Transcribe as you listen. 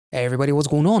Hey everybody, what's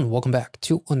going on? Welcome back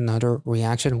to another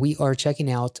reaction. We are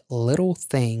checking out Little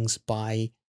Things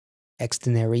by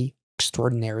Xdinary,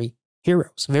 Extraordinary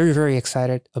Heroes. Very, very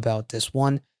excited about this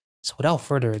one. So without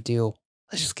further ado,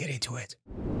 let's just get into it.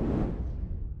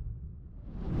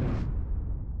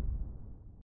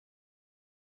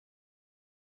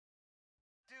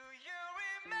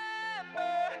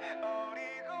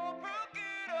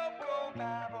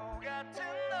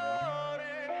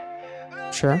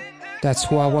 Sure, that's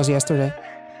who I was yesterday.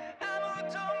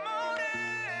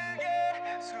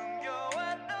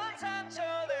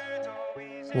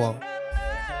 Whoa.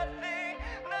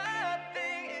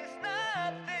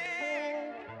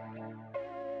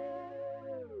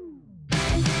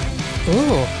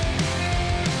 Ooh.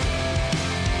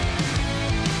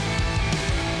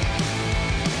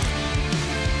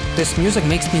 This music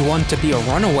makes me want to be a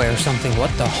runaway or something.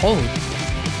 What the holy?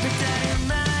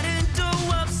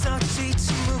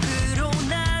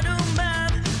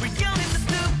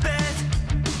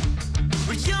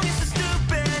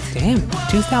 Damn,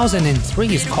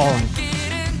 2003 is calling.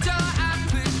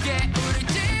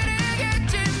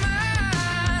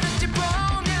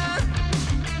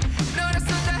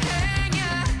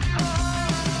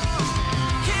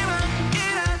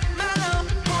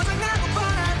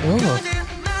 Ooh.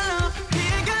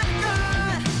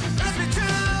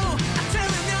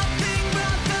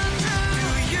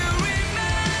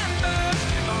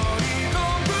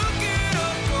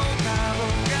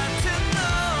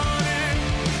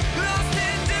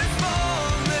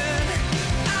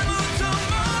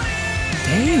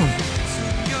 Damn.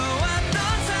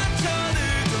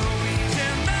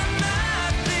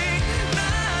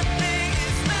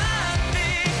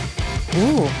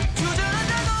 Ooh.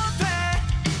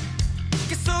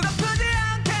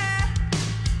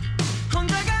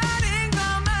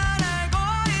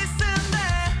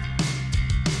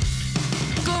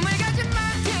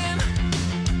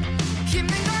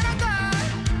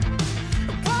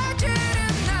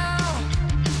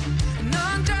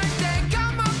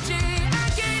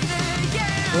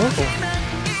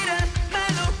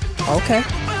 Okay.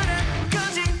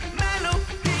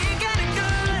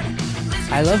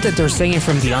 I love that they're singing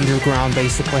from the underground,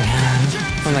 basically,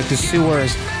 from like the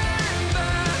sewers.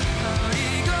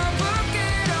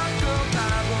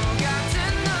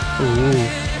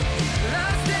 Ooh.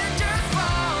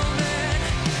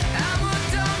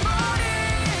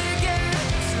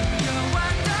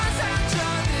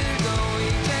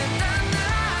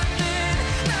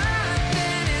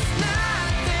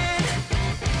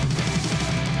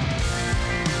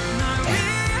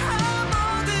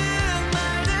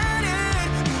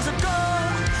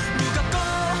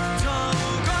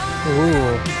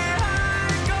 Ooh.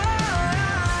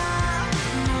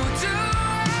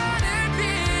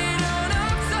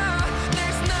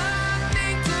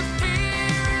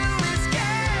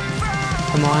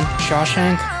 Come on,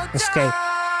 Shawshank, escape.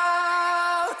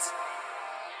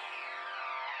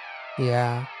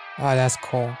 Yeah. Oh, that's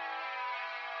cool.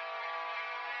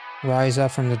 Rise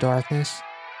up from the darkness.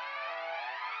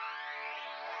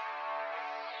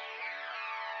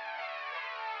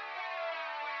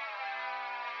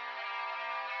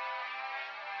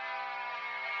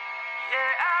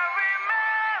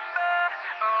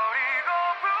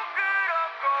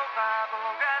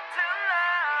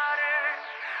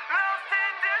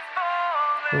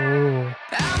 Ooh.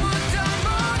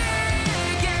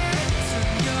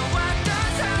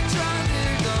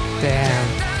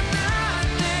 Damn.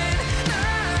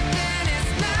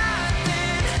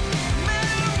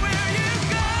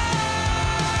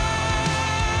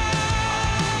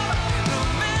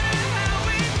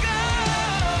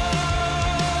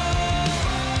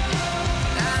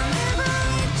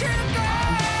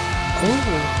 Ooh.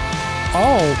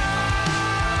 Oh.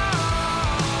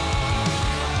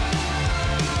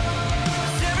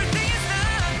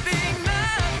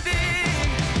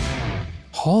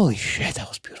 Holy shit, that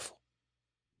was beautiful.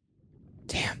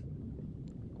 Damn.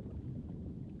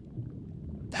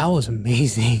 That was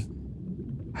amazing.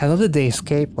 I love that they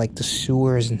escape like the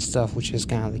sewers and stuff, which is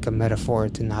kind of like a metaphor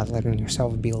to not letting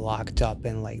yourself be locked up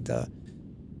in like the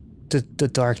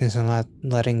darkness and not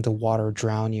letting the water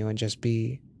drown you and just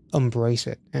embrace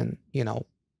it and, you know.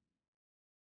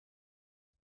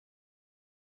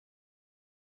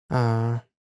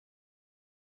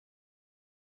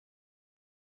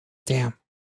 Damn.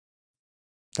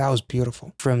 That was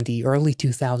beautiful. From the early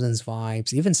 2000s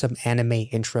vibes, even some anime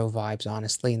intro vibes,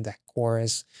 honestly, in that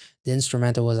chorus. The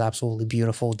instrumental was absolutely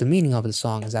beautiful. The meaning of the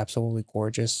song is absolutely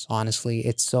gorgeous, honestly.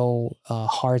 It's so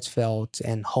heartfelt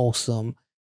and wholesome.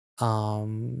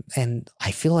 And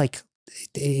I feel like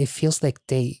it feels like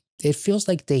they it feels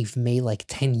like they've made like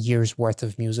 10 years worth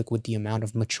of music with the amount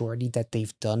of maturity that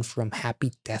they've done from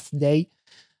Happy Death Day.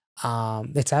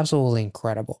 It's absolutely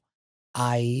incredible.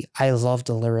 I love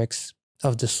the lyrics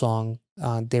of the song.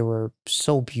 They were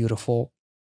so beautiful.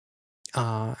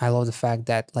 I love the fact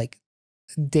that like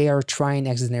they are trying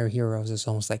Xdinary Heroes is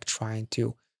almost like trying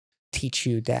to teach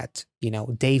you that, you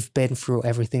know, they've been through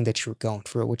everything that you're going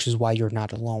through, which is why you're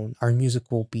not alone. Our music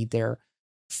will be there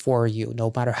for you,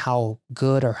 no matter how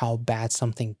good or how bad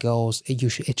something goes.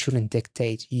 It shouldn't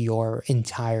dictate your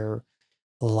entire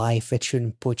life. It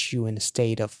shouldn't put you in a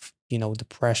state of, you know,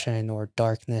 depression or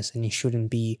darkness, and you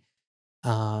shouldn't be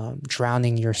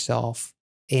drowning yourself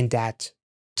in that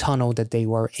tunnel that they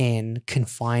were in,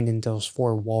 confined in those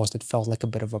four walls that felt like a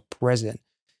bit of a prison.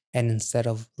 And instead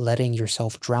of letting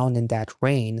yourself drown in that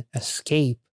rain,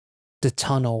 escape the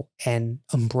tunnel and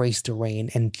embrace the rain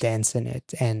and dance in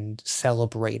it and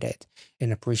celebrate it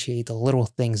and appreciate the little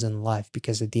things in life.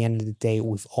 Because at the end of the day,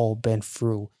 we've all been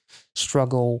through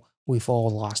struggle. We've all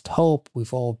lost hope.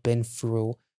 We've all been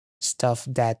through stuff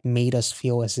that made us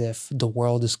feel as if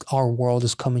our world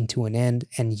is coming to an end,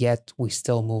 and yet we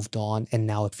still moved on, and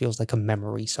now it feels like a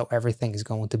memory. So everything is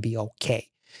going to be okay.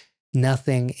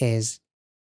 Nothing is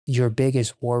your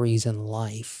biggest worries in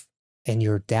life, and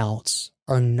your doubts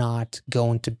are not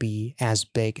going to be as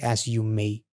big as you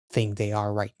may think they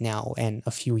are right now. And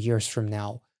a few years from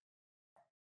now,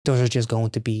 those are just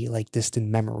going to be like distant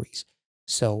memories.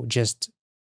 So just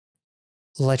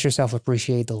let yourself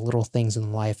appreciate the little things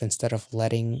in life instead of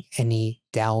letting any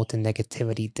doubt and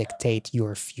negativity dictate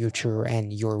your future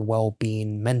and your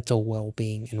well-being, mental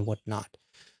well-being, and whatnot.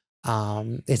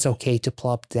 It's okay to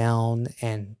plop down,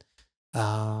 and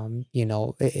you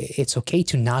know, it's okay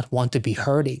to not want to be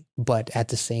hurting, but at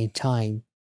the same time,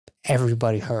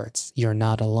 everybody hurts. You're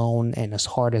not alone, and as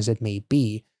hard as it may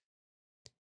be,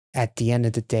 at the end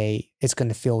of the day, it's going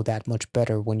to feel that much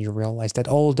better when you realize that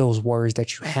all those worries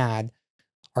that you had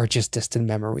are just distant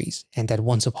memories, and that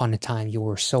once upon a time you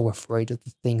were so afraid of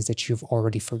the things that you've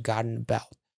already forgotten about.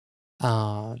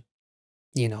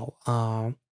 You know,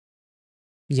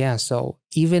 yeah, so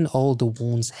even all the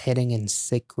wounds hidden in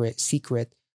secret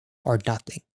are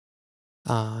nothing.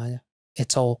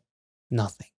 It's all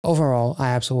nothing. Overall, I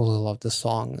absolutely love the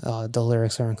song. The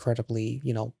lyrics are incredibly,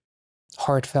 you know,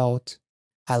 heartfelt.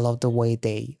 I love the way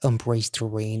they embrace the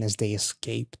rain as they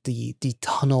escape the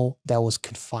tunnel that was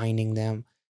confining them.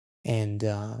 And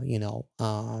you know,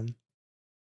 I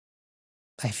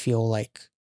feel like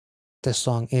the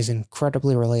song is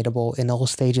incredibly relatable in all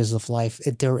stages of life.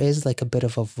 There is like a bit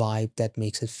of a vibe that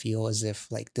makes it feel as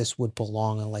if like this would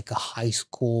belong in like a high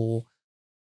school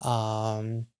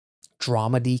dramedy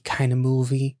kind of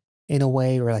movie in a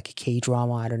way, or like a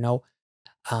K-drama, I don't know.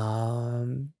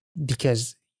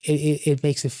 Because it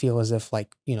makes it feel as if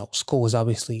like, you know, school is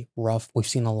obviously rough. We've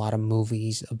seen a lot of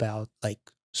movies about like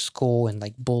school and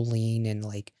like bullying and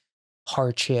like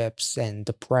hardships and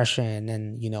depression,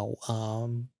 and you know,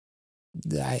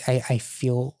 I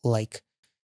feel like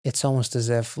it's almost as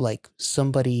if like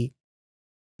somebody,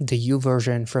 the you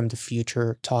version from the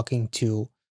future, talking to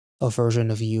a version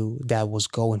of you that was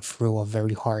going through a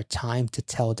very hard time, to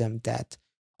tell them that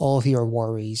all of your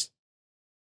worries,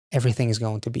 everything is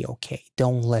going to be okay.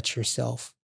 Don't let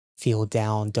yourself feel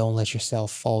down. Don't let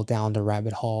yourself fall down the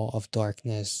rabbit hole of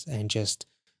darkness, and just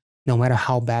no matter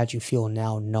how bad you feel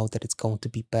now, know that it's going to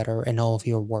be better. And all of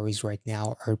your worries right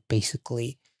now are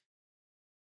basically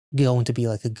going to be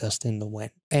like a gust in the wind.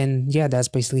 And yeah, that's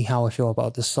basically how I feel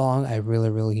about this song. I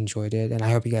really, really enjoyed it, and I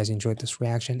hope you guys enjoyed this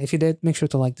reaction. If you did, make sure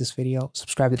to like this video,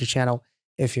 subscribe to the channel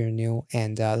if you're new,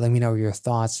 and let me know your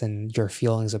thoughts and your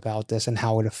feelings about this and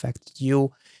how it affected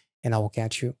you. And I will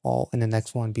catch you all in the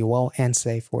next one. Be well and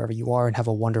safe wherever you are, and have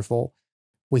a wonderful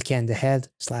weekend ahead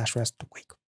 / rest of the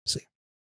week.